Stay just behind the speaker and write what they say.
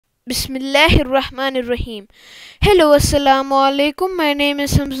Bismillahirrahmanirrahim. Hello, assalamu alaikum. My name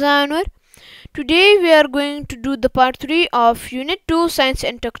is Hamza Anwar. Today we are going to do the part 3 of Unit 2 Science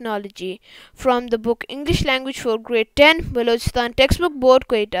and Technology from the book English Language for Grade 10 Balochistan textbook board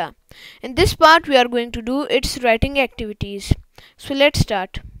Quetta. In this part we are going to do its writing activities. So let's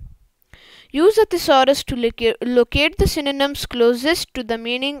start. Use a thesaurus to locate the synonyms closest to the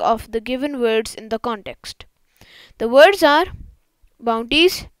meaning of the given words in the context. The words are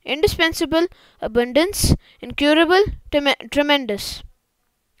bounties, indispensable, abundance, incurable, tremendous.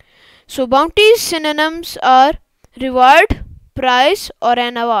 So bounties synonyms are reward, prize or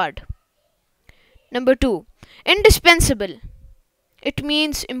an award. Number 2. Indispensable. It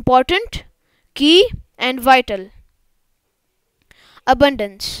means important, key and vital.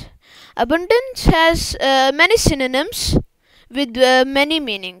 Abundance. Abundance has many synonyms with many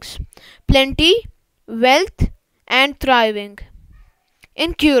meanings. Plenty, wealth and thriving.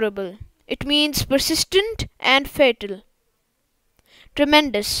 Incurable. It means persistent and fatal.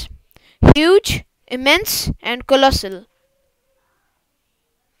 Tremendous. Huge, immense and colossal.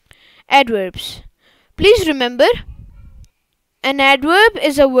 Adverbs. Please remember, an adverb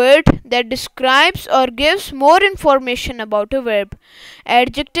is a word that describes or gives more information about a verb,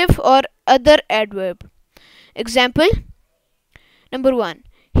 adjective or other adverb. Example. Number 1.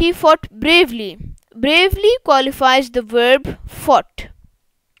 He fought bravely. Bravely qualifies the verb fought.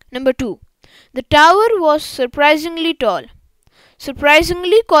 Number 2. The tower was surprisingly tall.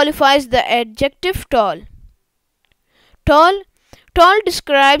 Surprisingly qualifies the adjective tall. Tall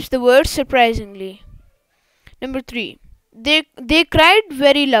describes the word surprisingly. Number 3. They cried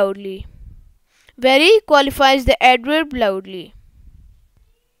very loudly. Very qualifies the adverb loudly.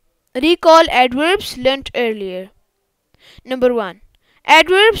 Recall adverbs learnt earlier. Number 1.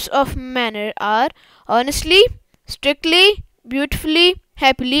 Adverbs of manner are honestly, strictly, beautifully,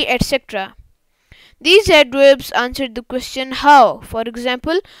 happily, etc. These adverbs answer the question how. For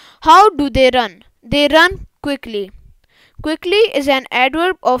example, how do they run? They run quickly. Quickly is an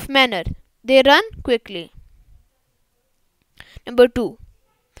adverb of manner. They run quickly. Number 2.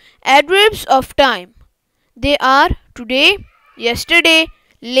 Adverbs of time. They are today, yesterday,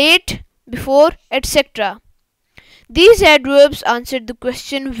 late, before, etc. These adverbs answer the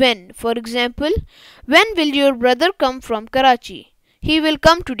question when. For example, when will your brother come from Karachi? He will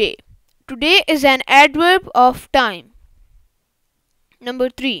come today. Today is an adverb of time. Number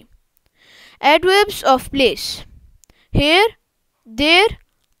 3. Adverbs of place. Here, there,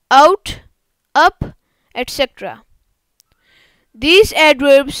 out, up, etc. These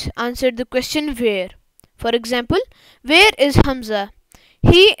adverbs answer the question where. For example, where is Hamza?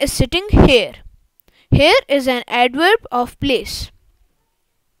 He is sitting here. Here is an adverb of place.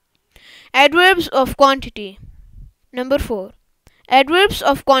 Adverbs of quantity. Number 4. Adverbs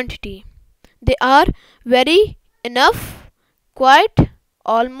of quantity. They are very, enough, quite,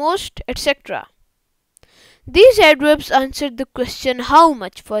 almost, etc. These adverbs answer the question how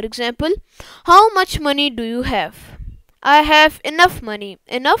much. For example, how much money do you have? I have enough money.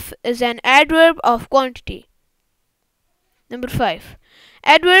 Enough is an adverb of quantity. Number 5.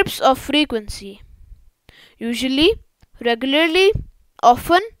 Adverbs of frequency. Usually, regularly,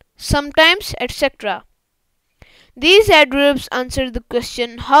 often, sometimes, etc. These adverbs answer the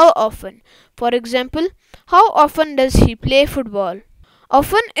question how often. For example, how often does he play football?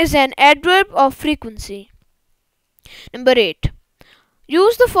 Often is an adverb of frequency. Number 8.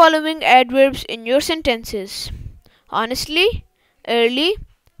 Use the following adverbs in your sentences. Honestly, early,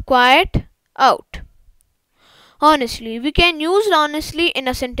 quiet, out. Honestly. We can use honestly in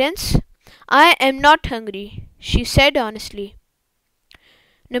a sentence. I am not hungry. She said honestly.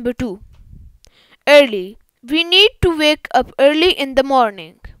 Number 2. Early. We need to wake up early in the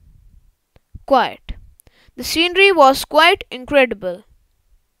morning. Quiet. The scenery was quite incredible.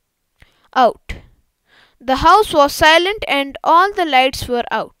 Out. The house was silent and all the lights were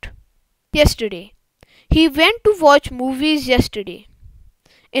out. Yesterday. He went to watch movies yesterday.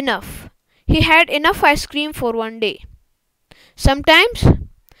 Enough. He had enough ice cream for one day. Sometimes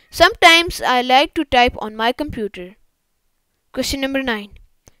I like to type on my computer. Question number 9.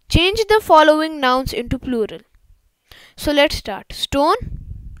 Change the following nouns into plural. So let's start. Stone,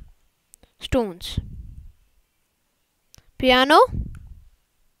 stones. Piano,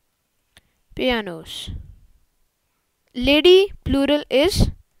 pianos. Lady, plural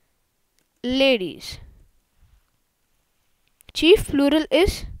is ladies. Chief, plural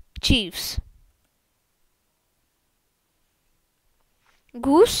is chiefs.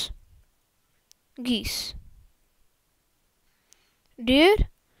 Goose, geese. Deer,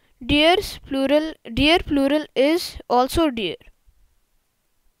 deer plural is also deer.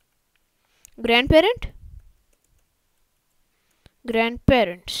 grandparent,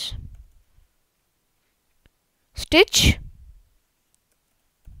 grandparents. Stitch,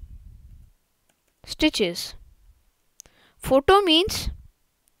 stitches. Photo means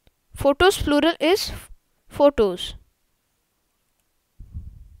photos, plural is photos.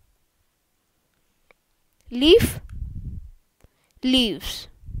 Leaf, leaves.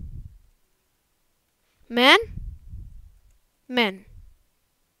 Man, men.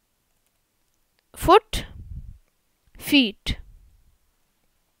 Foot, feet.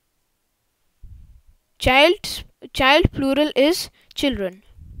 Child plural is children.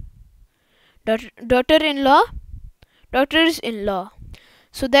 Daughter-in-law, daughters-in-law.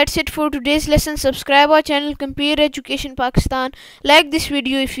 So that's it for today's lesson. Subscribe our channel Compare Education Pakistan. Like this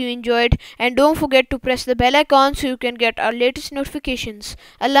video if you enjoyed, and don't forget to press the bell icon so you can get our latest notifications.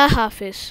 Allah Hafiz.